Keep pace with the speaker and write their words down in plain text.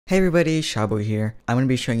Hey everybody, Shabo here. I'm going to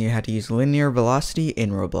be showing you how to use linear velocity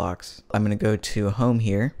in Roblox. I'm going to go to home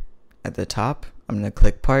here at the top. I'm going to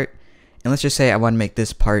click part, and let's just say I want to make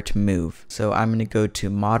this part move. So I'm going to go to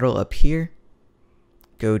model up here,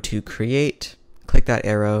 go to create, click that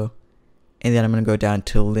arrow, and then I'm going to go down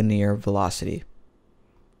to linear velocity.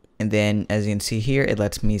 And then as you can see here, it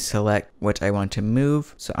lets me select what I want to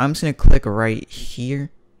move. So I'm just going to click right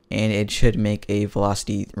here, and it should make a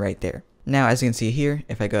velocity right there. Now, as you can see here,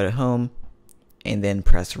 if I go to home and then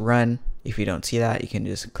press run, if you don't see that, you can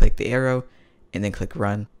just click the arrow and then click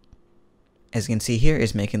run. As you can see here,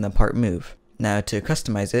 it's making the part move. Now to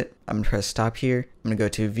customize it, I'm going to press stop here. I'm going to go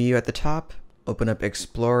to view at the top, open up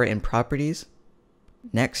Explorer and properties.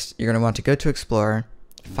 Next, you're going to want to go to Explorer,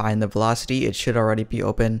 find the velocity. It should already be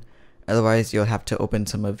open. Otherwise, you'll have to open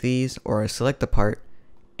some of these or select the part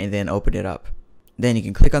and then open it up. Then you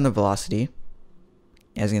can click on the velocity.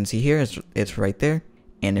 As you can see here, it's right there.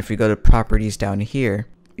 And if we go to properties down here,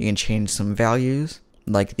 you can change some values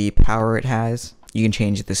like the power it has. You can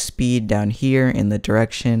change the speed down here in the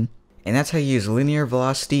direction. And that's how you use linear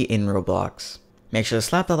velocity in Roblox. Make sure to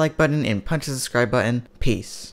slap the like button and punch the subscribe button. Peace.